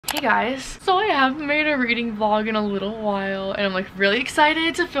Hey guys, so I haven't made a reading vlog in a little while and I'm like really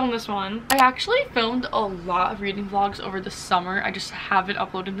excited to film this one. I actually filmed a lot of reading vlogs over the summer. I just haven't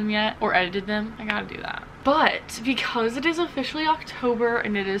uploaded them yet or edited them. I gotta do that. But because it is officially October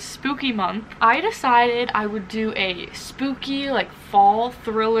and it is spooky month, I decided I would do a spooky like fall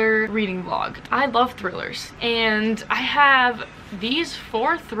thriller reading vlog. I love thrillers and I have these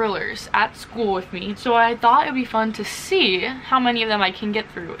 4 thrillers at school with me, so I thought it'd be fun to see how many of them I can get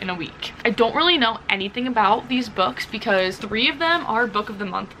through in a week. I don't really know anything about these books because 3 of them are book of the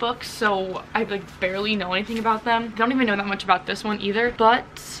month books, so I like barely know anything about them. I don't even know that much about this one either,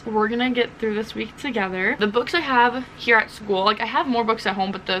 but we're gonna get through this week together. The books I have here at school, like I have more books at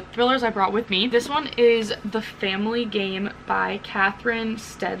home, but the thrillers I brought with me, this one is The Family Game by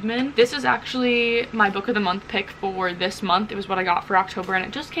Steadman. This is actually my book of the month pick for this month. It was what I got for October and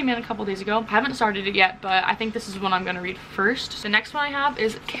it just came in a couple days ago. I haven't started it yet, but I think this is one I'm gonna read first. The next one I have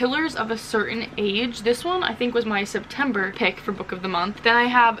is Killers of a Certain Age. This one I think was my September pick for book of the month. Then I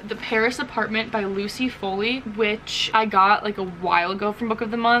have The Paris Apartment by Lucy Foley, which I got like a while ago from book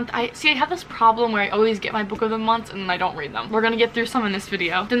of the month. I have this problem where I always get my book of the month and I don't read them. We're gonna get through some in this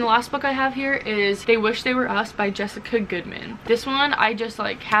video. Then the last book I have here is They Wish They Were Us by Jessica Goodman. This one I just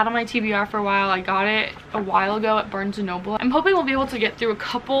like had on my TBR for a while. I got it a while ago at Barnes & Noble. I'm hoping we'll be able to get through a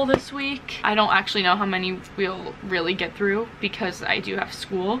couple this week. I don't actually know how many we'll really get through because I do have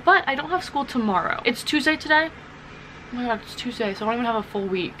school, but I don't have school tomorrow. It's Tuesday today. Oh my god, it's Tuesday, so I don't even have a full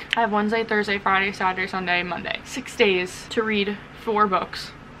week. I have Wednesday, Thursday, Friday, Saturday, Sunday, Monday. 6 days to read 4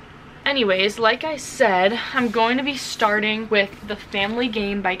 books. Anyways, like I said, I'm going to be starting with The Family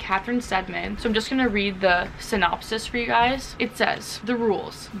Game by Steadman. So I'm just going to read the synopsis for you guys. It says, the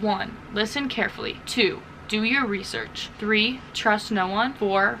rules. 1. Listen carefully. 2. Do your research. 3. Trust no one.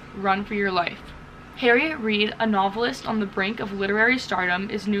 4. Run for your life. Harriet Reed, a novelist on the brink of literary stardom,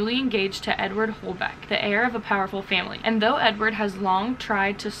 is newly engaged to Edward Holbeck, the heir of a powerful family. And though Edward has long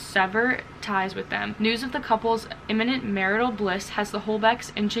tried to sever ties with them, news of the couple's imminent marital bliss has the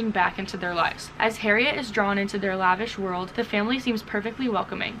Holbecks inching back into their lives. As Harriet is drawn into their lavish world, the family seems perfectly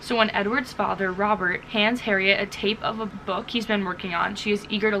welcoming. So when Edward's father, Robert, hands Harriet a tape of a book he's been working on, she is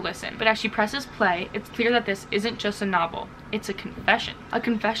eager to listen. But as she presses play, it's clear that this isn't just a novel. It's a confession. A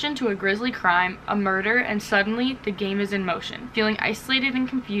confession to a grisly crime, a murder, and suddenly the game is in motion. Feeling isolated and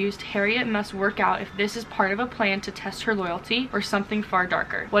confused, Harriet must work out if this is part of a plan to test her loyalty or something far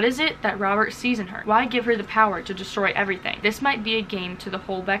darker. What is it that Robert sees in her? Why give her the power to destroy everything? This might be a game to the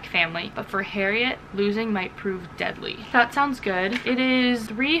Holbeck family, but for Harriet, losing might prove deadly. That sounds good. It is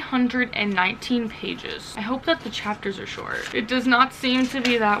 319 pages. I hope that the chapters are short. It does not seem to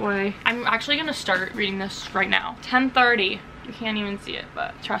be that way. I'm actually gonna start reading this right now. 10:30. You can't even see it,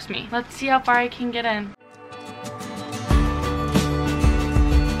 but trust me. Let's see how far I can get in.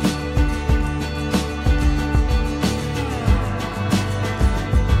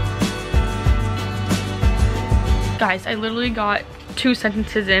 Guys, I literally got 2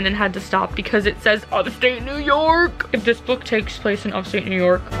 sentences in and had to stop because it says upstate New York. If this book takes place in upstate New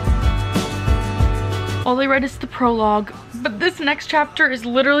York. All I read is the prologue, but this next chapter is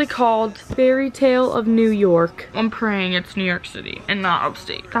literally called Fairy Tale of New York. I'm praying it's New York City and not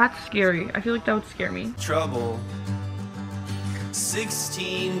upstate. That's scary. I feel like that would scare me. Trouble.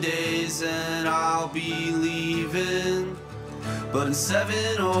 16 days and I'll be leaving, but in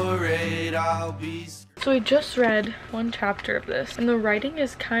 7 or 8 I'll be... So I just read 1 chapter of this and the writing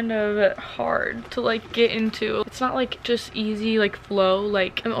is kind of hard to like get into. It's not like just easy like flow.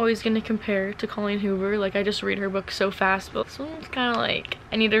 Like I'm always gonna compare to Colleen Hoover. Like I just read her book so fast, but this one's kind of like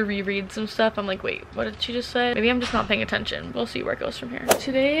I need to reread some stuff. I'm like, wait, what did she just say? Maybe I'm just not paying attention. We'll see where it goes from here.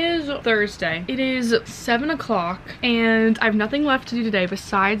 Today is Thursday. It is 7 o'clock and I have nothing left to do today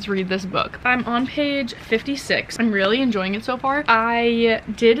besides read this book. I'm on page 56. I'm really enjoying it so far. I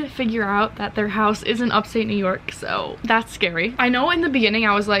did figure out that their house isn't upstate New York, so that's scary. I know in the beginning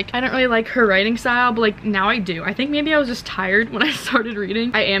I was like, I don't really like her writing style, but like now I do. I think maybe I was just tired when I started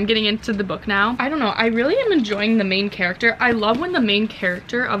reading. I am getting into the book now. I don't know. I really am enjoying the main character. I love when the main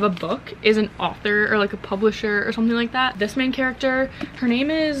character of a book is an author or like a publisher or something like that. This main character, her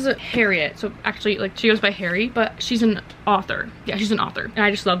name is Harriet. So actually like she goes by Harry, but she's an author. Yeah, she's an author. And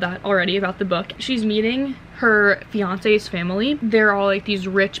I just love that already about the book. She's meeting her fiance's family. They're all like these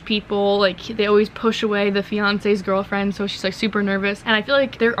rich people, like they always push away the fiance's girlfriend, so she's like super nervous. And I feel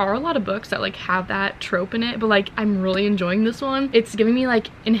like there are a lot of books that like have that trope in it, but like I'm really enjoying this one. It's giving me like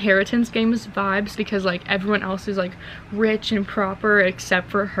Inheritance Games vibes because like everyone else is like rich and proper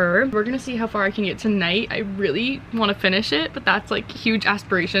except for her. We're gonna see how far I can get tonight. I really want to finish it, but that's like huge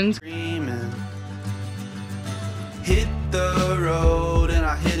aspirations. Hit the road and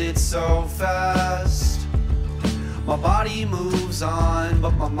I hit it fast. My body moves on,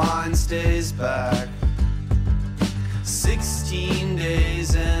 but my mind stays back. 16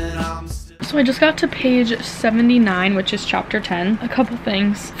 days and I'm still... So I just got to page 79, which is chapter 10. A couple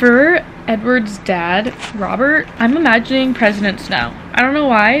things. For Edward's dad, Robert, I'm imagining President Snow. I don't know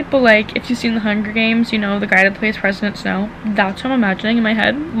why, but like, if you've seen the Hunger Games, you know, the guy that plays President Snow, that's what I'm imagining in my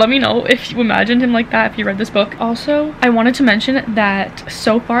head. Let me know if you imagined him like that, if you read this book. Also, I wanted to mention that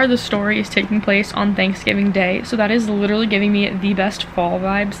so far the story is taking place on Thanksgiving Day, so that is literally giving me the best fall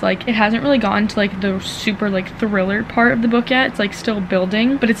vibes. Like, it hasn't really gotten to like the super like thriller part of the book yet. It's like still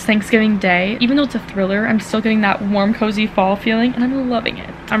building, but it's Thanksgiving Day. Even though it's a thriller, I'm still getting that warm, cozy fall feeling, and I'm loving it.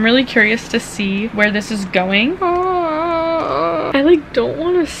 I'm really curious to see where this is going. I like don't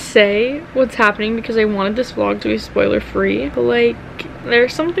want to say what's happening because I wanted this vlog to be spoiler free, but like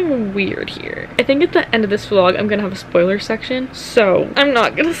there's something weird here. I think at the end of this vlog I'm gonna have a spoiler section, so I'm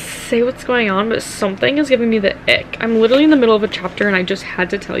not gonna say what's going on, but something is giving me the ick. I'm literally in the middle of a chapter and I just had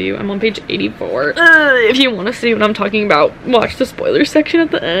to tell you. I'm on page 84. If you want to see what I'm talking about, watch the spoiler section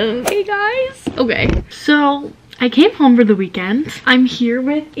at the end. Hey guys! Okay, so I came home for the weekend. I'm here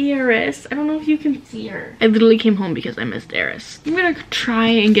with Eris. I don't know if you can see her. I literally came home because I missed Eris. I'm gonna try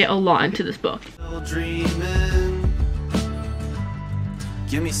and get a lot into this book. Still dreaming.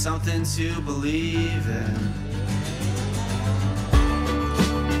 Give me something to believe in.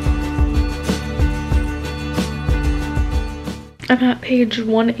 I'm at page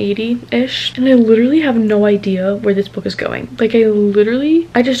 180-ish, and I literally have no idea where this book is going. Like,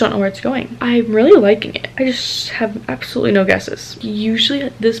 I just don't know where it's going. I'm really liking it. I just have absolutely no guesses. Usually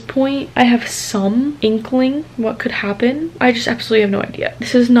at this point, I have some inkling what could happen. I just absolutely have no idea.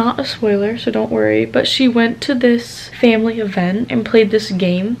 This is not a spoiler, so don't worry, but she went to this family event and played this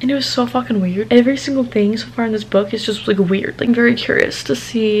game, and it was so fucking weird. Every single thing so far in this book is just like weird. Like, I'm very curious to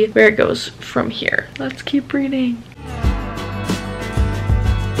see where it goes from here. Let's keep reading.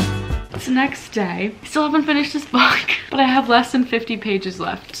 It's the next day. I still haven't finished this book, but I have less than 50 pages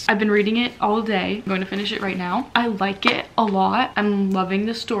left. I've been reading it all day. I'm going to finish it right now. I like it a lot. I'm loving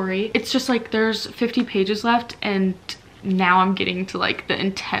the story. It's just like there's 50 pages left, and now I'm getting to like the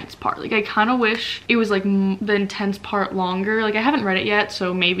intense part. Like, I kind of wish it was like the intense part longer. Like, I haven't read it yet,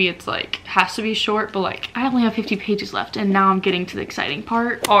 so maybe it's like has to be short, but like I only have 50 pages left and now I'm getting to the exciting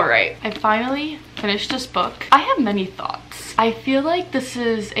part. All right, I finally finished this book. I have many thoughts. I feel like this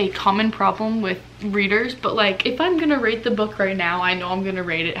is a common problem with readers, but like if I'm gonna rate the book right now, I know I'm gonna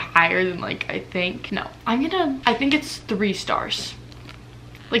rate it higher than like I think it's 3 stars.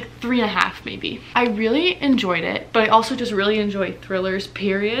 Like 3.5 maybe. I really enjoyed it, but I also just really enjoy thrillers,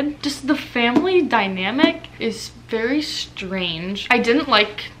 period. Just the family dynamic is very strange. I didn't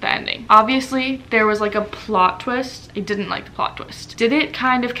like the ending. Obviously, there was like a plot twist. I didn't like the plot twist. Did it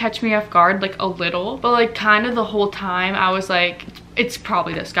kind of catch me off guard? Like a little, but like kind of the whole time I was like, it's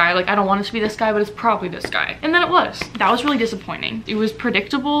probably this guy. Like, I don't want it to be this guy, but it's probably this guy. And then it was. That was really disappointing. It was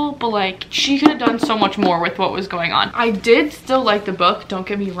predictable, but like she could have done so much more with what was going on. I did still like the book, don't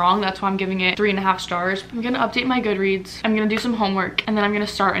get me wrong. That's why I'm giving it 3.5 stars. I'm gonna update my Goodreads. I'm gonna do some homework, and then I'm gonna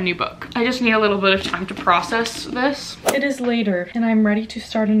start a new book. I just need a little bit of time to process this. It is later, and I'm ready to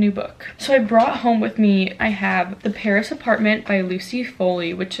start a new book. So I brought home with me, I have The Paris Apartment by Lucy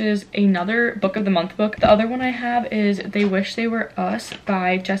Foley, which is another book of the month book. The other one I have is They Wish They Were Us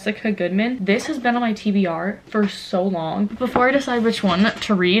by Jessica Goodman. This has been on my TBR for so long. Before I decide which one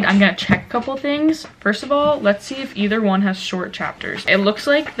to read, I'm gonna check a couple things. First of all, let's see if either one has short chapters. It looks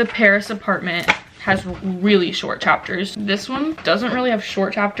like The Paris Apartment has really short chapters. This one doesn't really have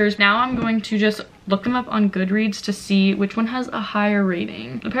short chapters. Now I'm going to just look them up on Goodreads to see which one has a higher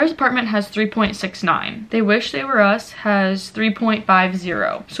rating. The Paris Apartment has 3.69. They Wish They Were Us has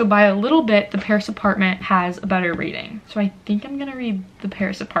 3.50. So by a little bit, The Paris Apartment has a better rating. So I think I'm gonna read The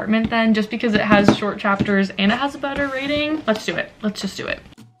Paris Apartment then, just because it has short chapters and it has a better rating. Let's do it. Let's just do it.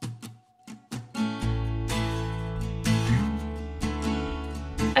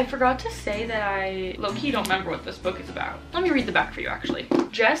 I forgot to say that I low-key don't remember what this book is about. Let me read the back for you, actually.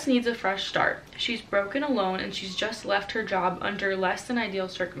 Jess needs a fresh start. She's broken alone and she's just left her job under less than ideal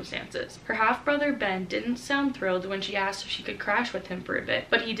circumstances. Her half-brother Ben didn't sound thrilled when she asked if she could crash with him for a bit,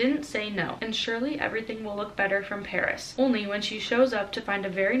 but he didn't say no. And surely everything will look better from Paris. Only when she shows up to find a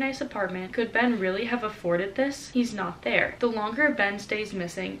very nice apartment, could Ben really have afforded this? He's not there. The longer Ben stays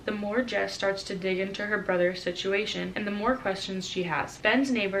missing, the more Jess starts to dig into her brother's situation and the more questions she has.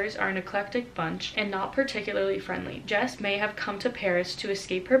 Ben's neighbors are an eclectic bunch and not particularly friendly. Jess may have come to Paris to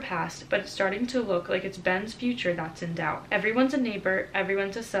escape her past, but it's starting to look like it's Ben's future that's in doubt. Everyone's a neighbor,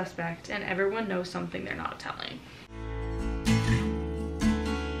 everyone's a suspect, and everyone knows something they're not telling.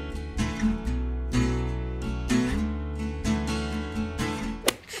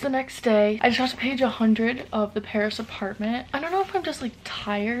 the next day. I just got to page 100 of The Paris Apartment. I don't know if I'm just like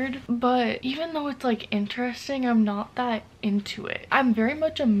tired, but even though it's like interesting, I'm not that into it. I'm very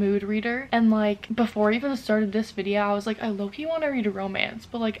much a mood reader, and like before I even started this video, I was like, I low-key want to read a romance,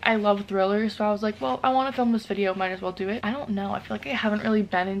 but like I love thrillers, so I was like, well, I want to film this video, might as well do it. I don't know, I feel like I haven't really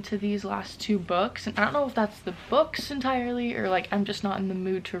been into these last 2 books, and I don't know if that's the books entirely or like I'm just not in the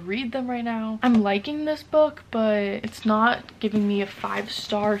mood to read them right now. I'm liking this book, but it's not giving me a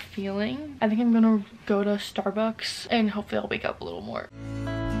 5-star feeling. I think I'm gonna go to Starbucks and hopefully I'll wake up a little more.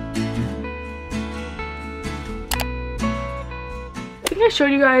 I think I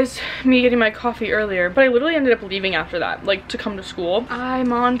showed you guys me getting my coffee earlier, but I literally ended up leaving after that, like to come to school.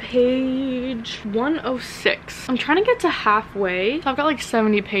 I'm on page 106. I'm trying to get to halfway. So I've got like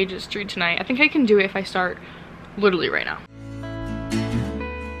 70 pages to read tonight. I think I can do it if I start literally right now.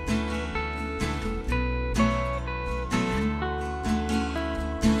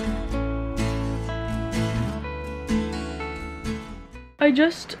 I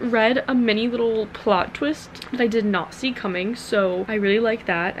just read a mini little plot twist that I did not see coming, so I really like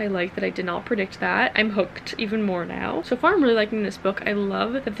that. I like that I did not predict that. I'm hooked even more now. So far I'm really liking this book. I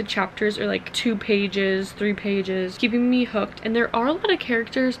love that the chapters are like 2 pages, 3 pages, keeping me hooked. And there are a lot of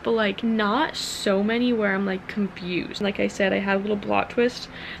characters, but like not so many where I'm like confused. Like I said, I had a little plot twist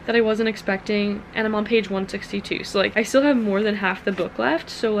that I wasn't expecting, and I'm on page 162. So like I still have more than half the book left,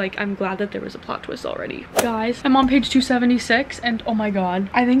 so like I'm glad that there was a plot twist already. Guys, I'm on page 276, and oh my god,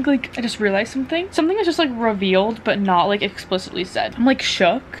 I think like I just realized something is just like revealed but not like explicitly said. I'm like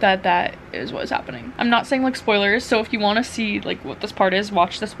shook that that is what is happening. I'm not saying like spoilers, so if you want to see like what this part is,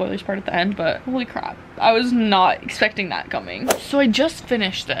 watch the spoilers part at the end, but holy crap, I was not expecting that coming. So I just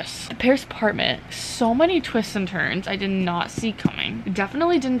finished this The Paris Apartment. So many twists and turns I did not see coming.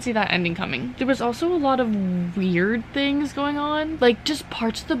 Definitely didn't see that ending coming. There was also a lot of weird things going on, like just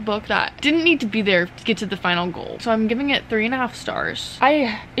parts of the book that didn't need to be there to get to the final goal. So I'm giving it 3.5 stars.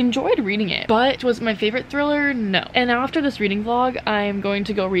 I enjoyed reading it, but was it my favorite thriller? No. And now after this reading vlog, I'm going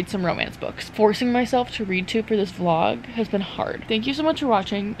to go read some romance books. Forcing myself to read 2 for this vlog has been hard. Thank you so much for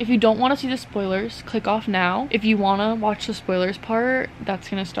watching. If you don't want to see the spoilers, click off now. If you want to watch the spoilers part, that's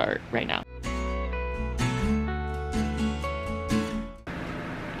gonna start right now.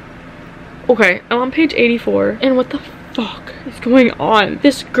 Okay, I'm on page 84, and what the fuck is going on?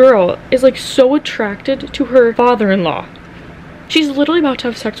 This girl is like so attracted to her father-in-law. She's literally about to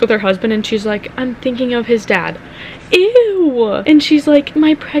have sex with her husband, and she's like, I'm thinking of his dad. Ew! And she's like,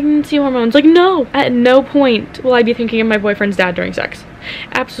 my pregnancy hormones. Like, no! At no point will I be thinking of my boyfriend's dad during sex.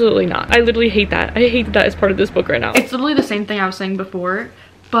 Absolutely not. I literally hate that. I hate that that is part of this book right now. It's literally the same thing I was saying before,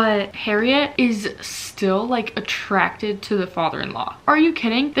 but Harriet is still like attracted to the father-in-law. Are you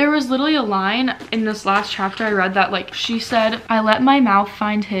kidding? There was literally a line in this last chapter I read that like she said, I let my mouth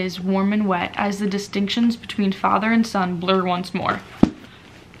find his warm and wet as the distinctions between father and son blur once more.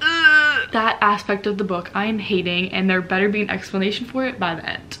 That aspect of the book I am hating, and there better be an explanation for it by the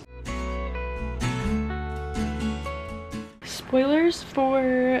end. Spoilers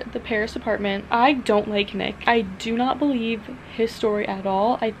for The Paris Apartment. I don't like Nick. I do not believe his story at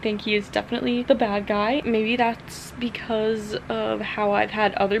all. I think he is definitely the bad guy. Maybe that's because of how I've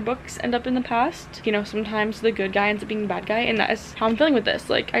had other books end up in the past. You know, sometimes the good guy ends up being the bad guy, and that is how I'm feeling with this.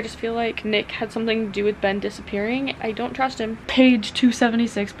 Like, I just feel like Nick had something to do with Ben disappearing. I don't trust him. Page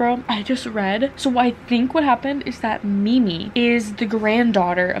 276, bro. I just read. So I think what happened is that Mimi is the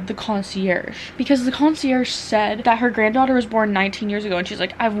granddaughter of the concierge, because the concierge said that her granddaughter was born 19 years ago, and she's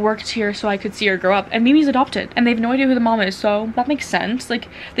like, I've worked here so I could see her grow up, and Mimi's adopted and they have no idea who the mom is, so that makes sense. Like,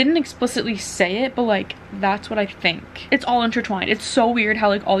 they didn't explicitly say it, but like that's what I think. It's all intertwined. It's so weird how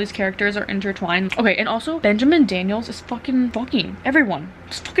like all these characters are intertwined. Okay, and also Benjamin Daniels is fucking everyone.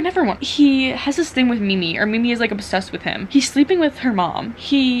 Just fucking everyone. He has this thing with Mimi, or Mimi is like obsessed with him. He's sleeping with her mom.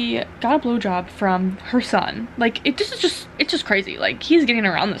 He got a blowjob from her son. Like, it's just crazy. Like, he's getting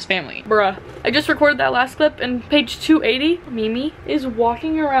around this family. Bruh. I just recorded that last clip, and page 280, Mimi is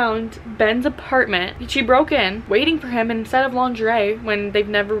walking around Ben's apartment. She broke in, waiting for him instead of lingerie when they've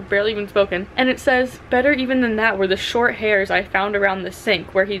never barely even spoken. And it says, better even than that were the short hairs I found around the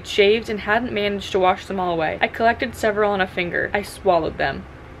sink where he'd shaved and hadn't managed to wash them all away. I collected several on a finger. I swallowed them.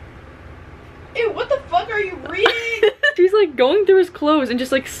 Ew, what the fuck are you reading? She's like going through his clothes and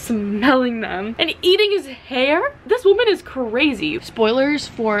just like smelling them and eating his hair. This woman is crazy. Spoilers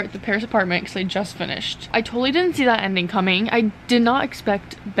for The Paris Apartment because I just finished. I totally didn't see that ending coming. I did not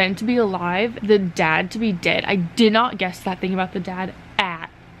expect Ben to be alive, the dad to be dead. I did not guess that thing about the dad at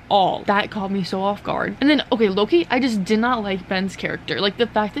all. That caught me so off guard. And then, okay, Loki, I just did not like Ben's character. Like, the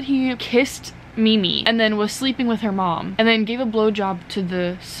fact that he kissed Mimi and then was sleeping with her mom and then gave a blowjob to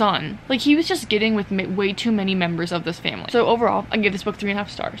the son. Like, he was just getting with way too many members of this family. So overall, I give this book 3.5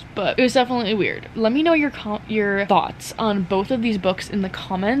 stars, but it was definitely weird. Let me know your thoughts on both of these books in the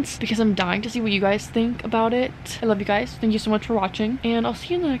comments because I'm dying to see what you guys think about it. I love you guys. Thank you so much for watching, and I'll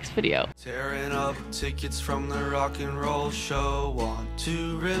see you in the next video. Tearing up tickets from the rock and roll show. Want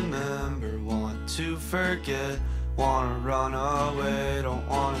to remember, want to forget, wanna run away, don't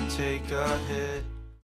wanna take a hit.